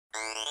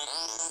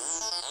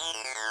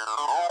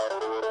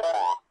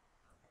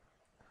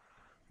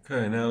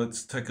Okay, now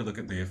let's take a look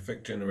at the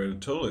effect generator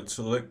tool. Let's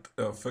select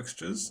our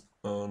fixtures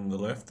on the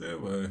left there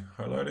by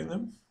highlighting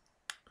them.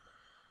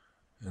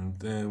 And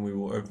then we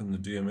will open the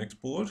DMX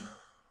board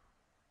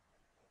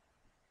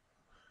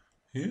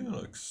here,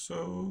 like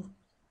so.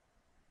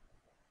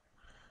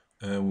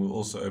 And we'll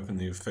also open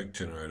the effect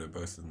generator,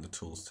 both in the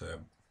tools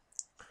tab.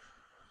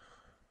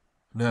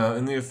 Now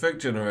in the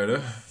effect generator,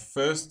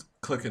 first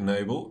click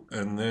enable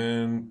and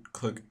then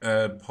click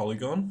add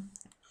polygon,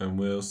 and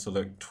we'll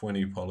select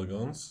 20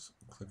 polygons.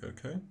 Click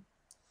OK.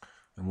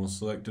 And we'll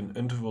select an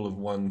interval of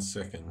 1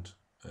 second.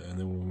 And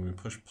then when we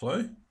push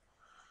play,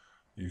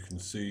 you can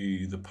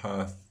see the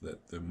path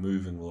that the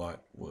moving light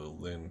will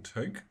then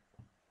take.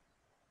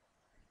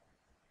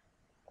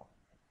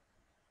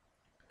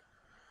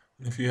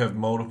 If you have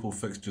multiple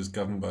fixtures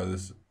governed by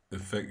this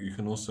effect, you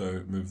can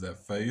also move that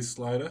phase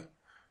slider,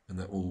 and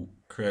that will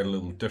create a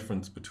little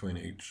difference between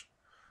each.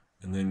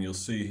 And then you'll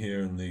see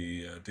here in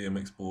the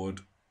DMX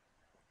board,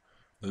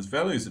 those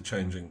values are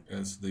changing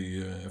as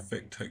the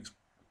effect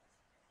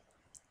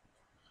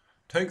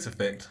takes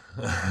effect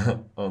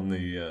on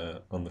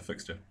the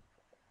fixture.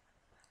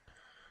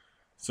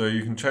 So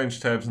you can change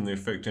tabs in the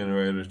effect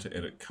generator to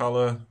edit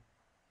color,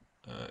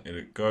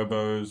 edit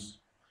gobos.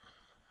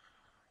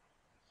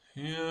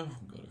 Here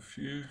we've got a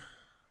few.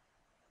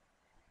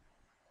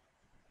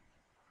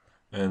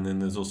 And then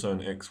there's also an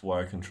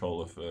XY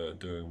controller for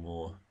doing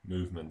more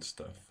movement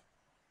stuff.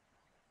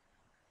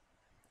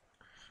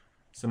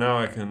 So now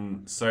I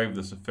can save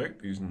this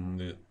effect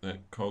using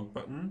that cog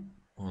button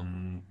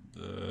on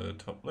the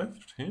top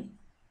left here.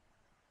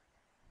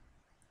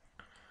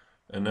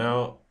 And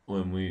now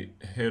when we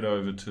head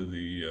over to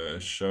the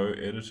show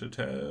editor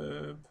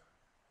tab,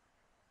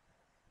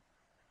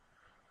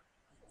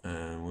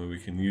 and where we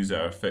can use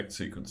our effect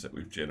sequence that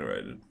we've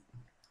generated.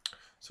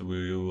 So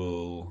we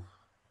will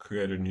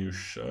create a new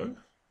show.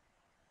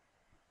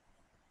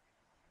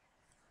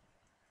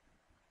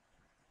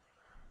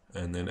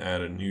 And then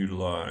add a new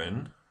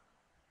line.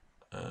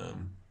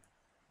 And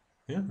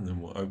then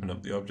we'll open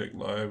up the object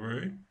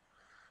library.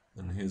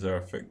 And here's our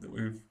effect that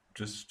we've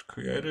just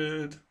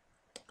created.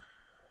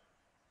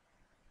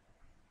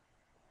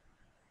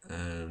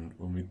 And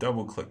when we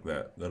double click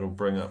that, that'll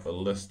bring up a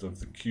list of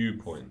the cue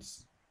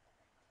points.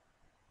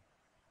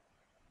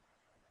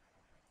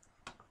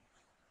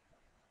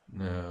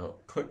 Now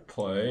click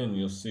play and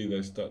you'll see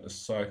they start to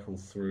cycle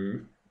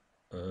through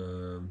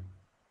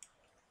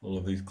all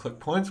of these click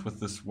points with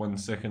this 1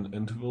 second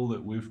interval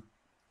that we've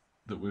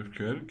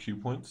created, cue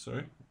points,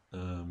 sorry.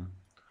 You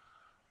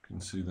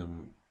can see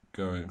them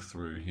going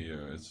through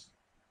here as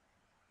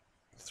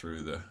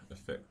through the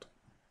effect.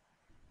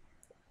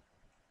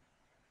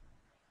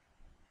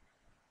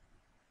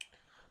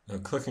 Now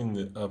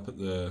clicking up at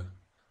the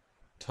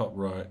top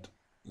right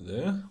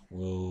there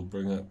will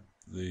bring up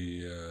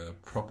the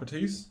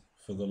properties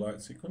for the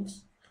light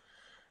sequence,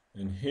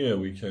 and here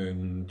we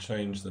can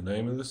change the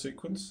name of the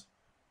sequence.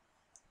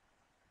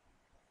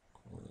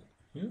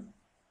 Here.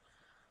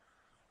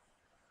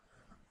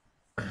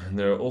 And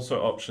there are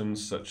also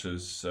options such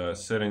as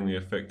setting the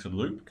effect to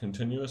loop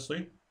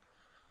continuously.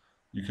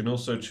 You can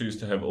also choose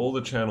to have all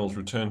the channels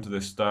return to their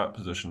start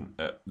position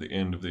at the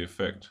end of the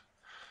effect.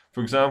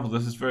 For example,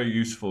 this is very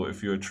useful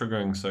if you are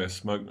triggering, say, a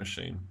smoke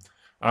machine.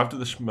 After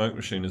the smoke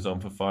machine is on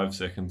for 5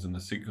 seconds and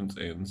the sequence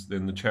ends,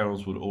 then the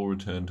channels would all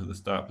return to the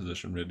start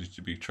position ready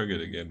to be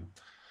triggered again.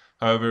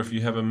 However, if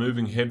you have a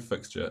moving head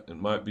fixture, it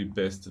might be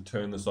best to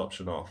turn this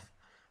option off,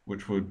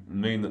 which would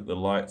mean that the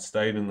light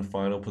stayed in the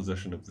final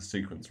position of the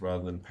sequence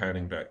rather than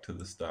panning back to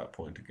the start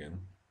point again.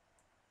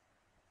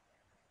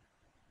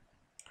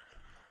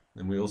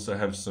 Then we also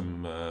have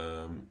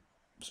some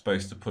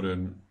space to put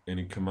in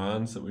any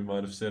commands that we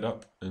might have set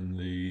up in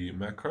the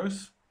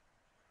macros.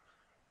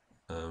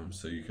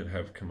 So you could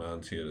have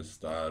commands here to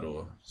start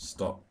or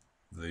stop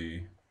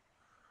the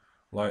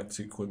light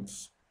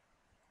sequence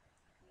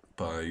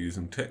by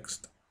using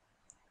text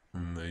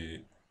in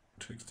the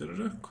text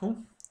editor. Cool.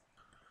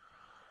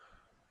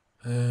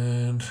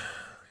 And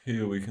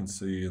here we can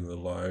see in the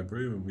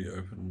library when we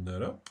open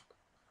that up,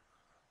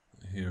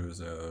 here is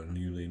our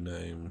newly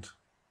named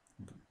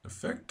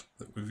effect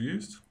that we've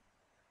used.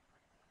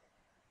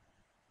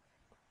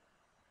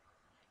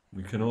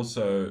 We can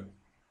also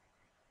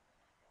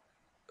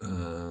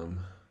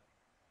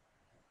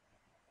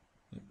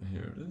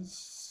here it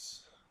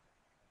is,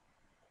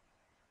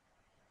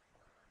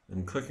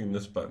 and clicking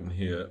this button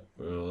here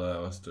will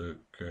allow us to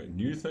create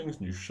new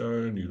things, new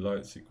show, new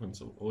light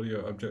sequence or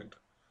audio object.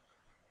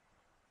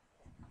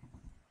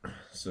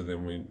 So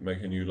then we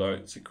make a new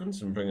light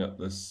sequence and bring up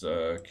this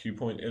cue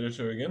point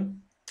editor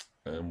again,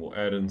 and we'll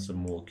add in some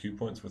more cue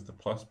points with the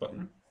plus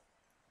button,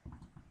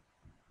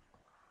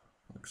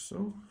 like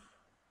so.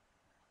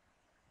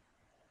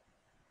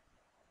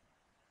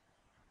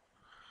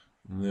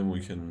 And then we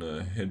can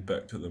head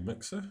back to the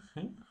mixer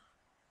here.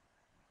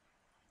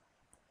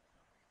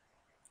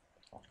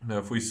 Now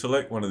if we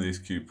select one of these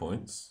cue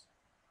points,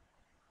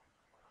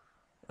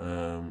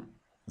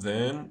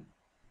 then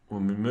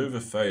when we move a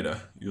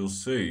fader, you'll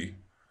see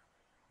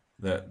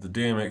that the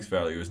DMX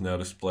value is now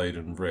displayed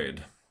in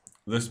red.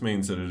 This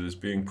means that it is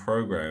being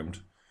programmed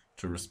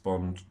to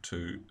respond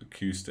to a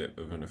Q step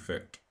of an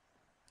effect.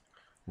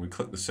 When we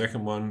click the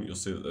second one, you'll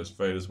see that those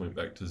faders went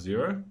back to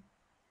 0.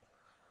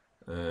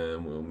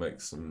 And we'll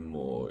make some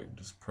more, we can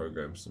just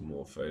program some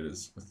more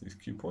faders with these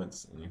Q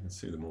points, and you can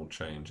see them all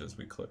change as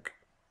we click.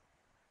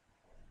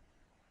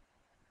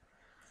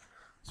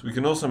 So we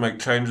can also make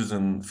changes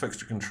in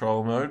fixture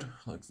control mode,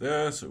 like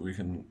there, so we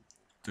can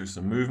do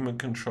some movement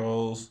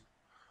controls,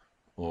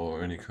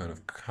 or any kind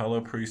of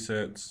color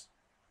presets,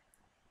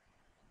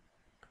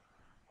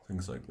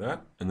 things like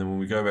that. And then when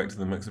we go back to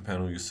the mixer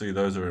panel, you see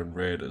those are in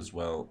red as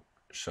well,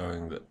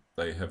 showing that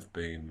they have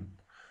been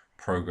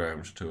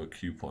programmed to a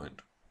Q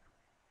point.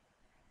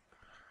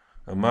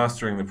 And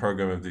mastering the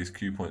program of these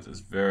Q points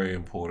is very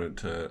important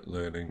to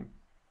learning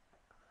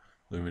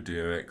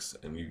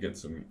LumiDMX, and you get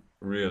some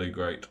really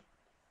great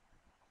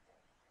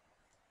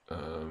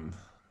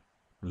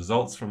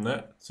results from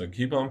that. So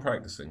keep on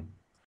practicing.